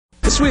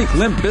week,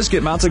 Limp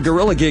Bizkit mounts a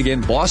guerrilla gig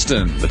in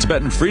Boston. The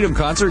Tibetan Freedom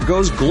Concert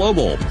goes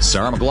global.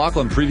 Sarah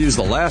McLachlan previews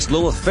the last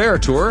Lilith Fair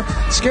tour.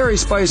 Scary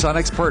Spice on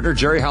ex-partner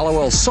Jerry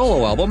Halliwell's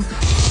solo album.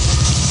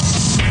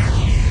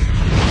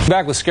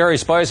 Back with Scary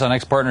Spice on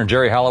ex-partner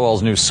Jerry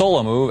Halliwell's new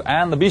solo move,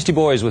 and the Beastie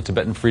Boys with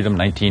Tibetan Freedom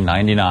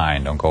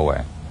 1999. Don't go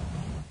away.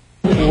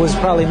 What was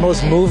probably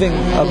most moving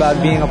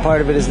about being a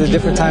part of it is the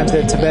different times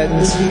that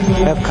Tibetans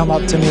have come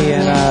up to me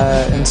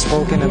and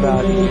spoken to me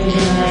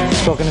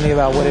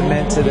about what it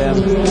meant to them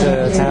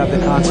to have the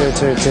concert,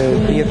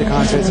 to be at the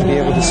concert, to be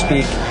able to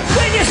speak.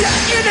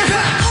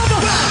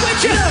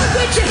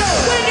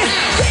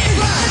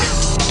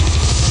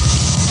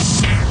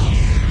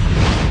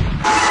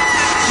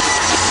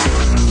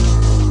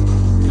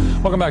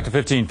 Welcome back to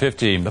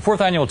 1550. The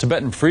 4th annual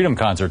Tibetan Freedom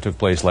Concert took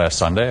place last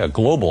Sunday, a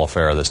global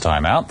affair this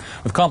time out,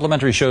 with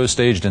complimentary shows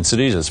staged in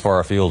cities as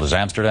far afield as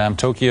Amsterdam,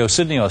 Tokyo,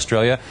 Sydney,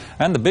 Australia,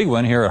 and the big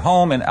one here at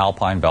home in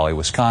Alpine Valley,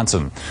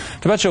 Wisconsin.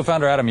 Tibet Show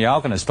founder Adam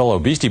Yauch and his fellow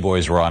Beastie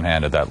Boys were on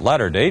hand at that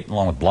latter date,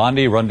 along with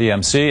Blondie, Run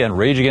DMC, and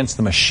Rage Against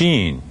the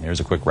Machine.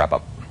 Here's a quick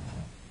wrap-up.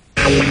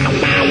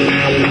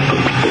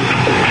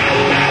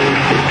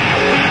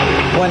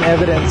 One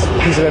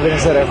piece of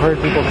evidence that I've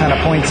heard people kind of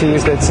point to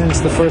is that since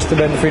the first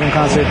Tibetan Freedom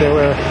Concert, there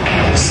were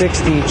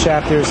 60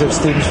 chapters of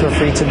Students for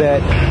Free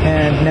Tibet,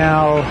 and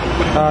now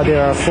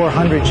there are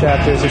 400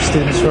 chapters of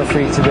Students for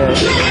Free Tibet.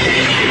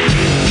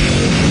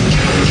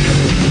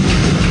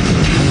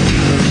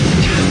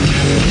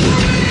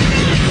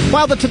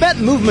 While the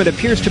Tibetan movement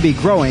appears to be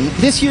growing,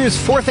 this year's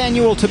 4th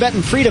annual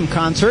Tibetan Freedom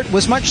Concert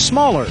was much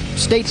smaller,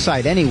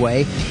 stateside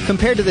anyway,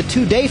 compared to the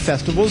 2-day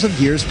festivals of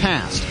years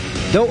past.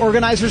 Though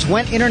organizers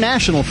went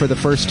international for the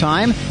first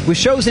time, with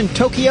shows in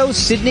Tokyo,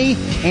 Sydney,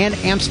 and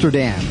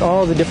Amsterdam.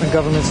 All the different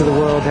governments of the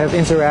world have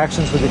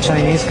interactions with the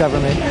Chinese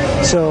government,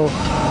 so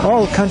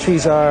all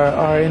countries of the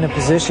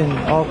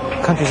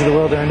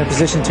world are in a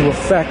position to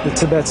affect the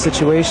Tibet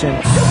situation.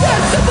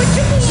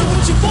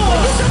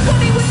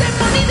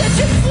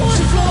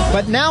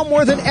 But now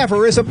more than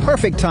ever is a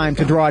perfect time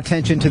to draw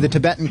attention to the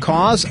Tibetan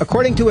cause,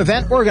 according to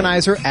event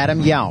organizer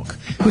Adam Yauch,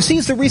 who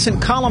sees the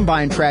recent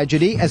Columbine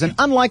tragedy as an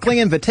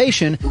unlikely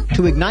invitation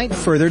to ignite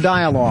further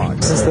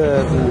dialogue. Since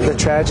the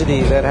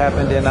tragedy that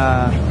happened in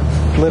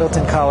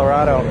Littleton,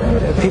 Colorado,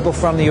 people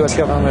from the U.S.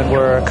 government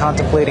were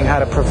contemplating how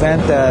to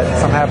prevent that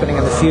from happening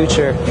in the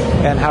future,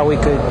 and how we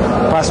could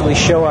possibly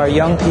show our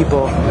young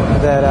people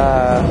that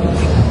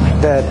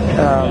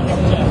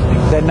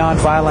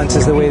nonviolence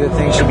is the way that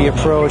things should be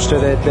approached, or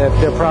that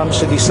their problems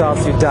should be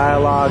solved through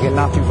dialogue and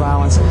not through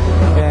violence.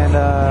 And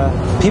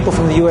people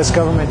from the U.S.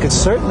 government could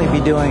certainly be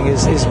doing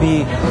is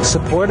be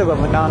supportive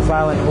of a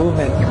nonviolent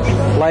movement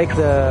like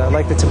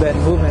the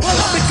Tibetan movement.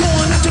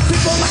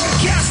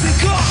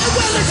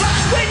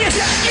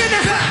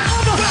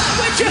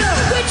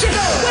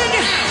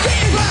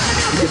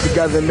 We get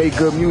together and make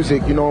good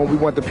music, you know, and we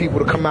want the people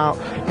to come out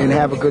and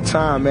have a good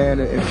time, man,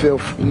 and feel,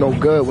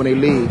 good when they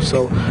leave.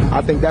 So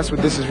I think that's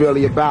what this is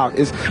really about.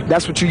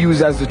 That's what you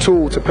use as the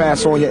tool to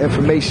pass on your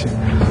information.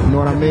 You know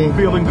what I mean?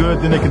 Feeling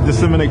good, then they can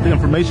disseminate the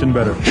information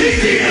better.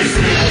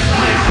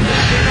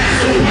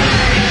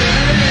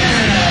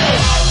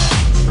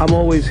 I'm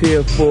always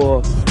here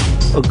for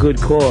a good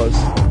cause,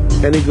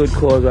 any good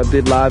cause. I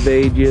did Live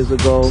Aid years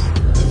ago,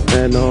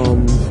 and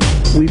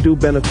we do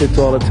benefits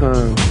all the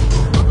time.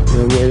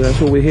 And that's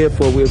what we're here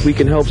for. If we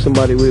can help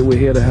somebody, we're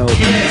here to help.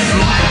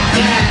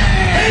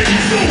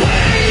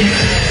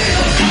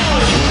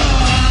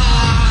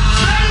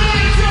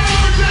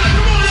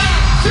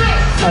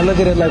 I look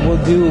at it like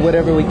we'll do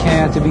whatever we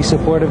can to be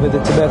supportive of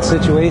the Tibet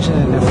situation,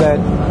 and if that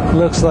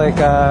looks like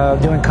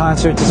doing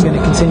concerts is going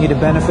to continue to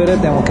benefit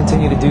it, then we'll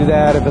continue to do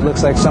that. If it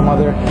looks like some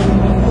other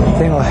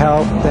thing will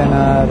help, then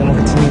we'll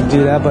continue to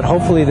do that. But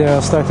hopefully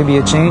there'll start to be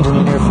a change in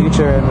the near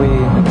future, and we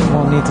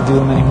won't need to do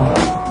them anymore.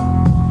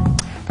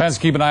 Fans,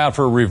 keep an eye out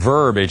for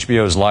Reverb,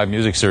 HBO's live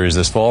music series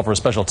this fall, for a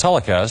special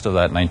telecast of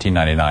that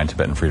 1999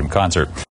 Tibetan Freedom Concert.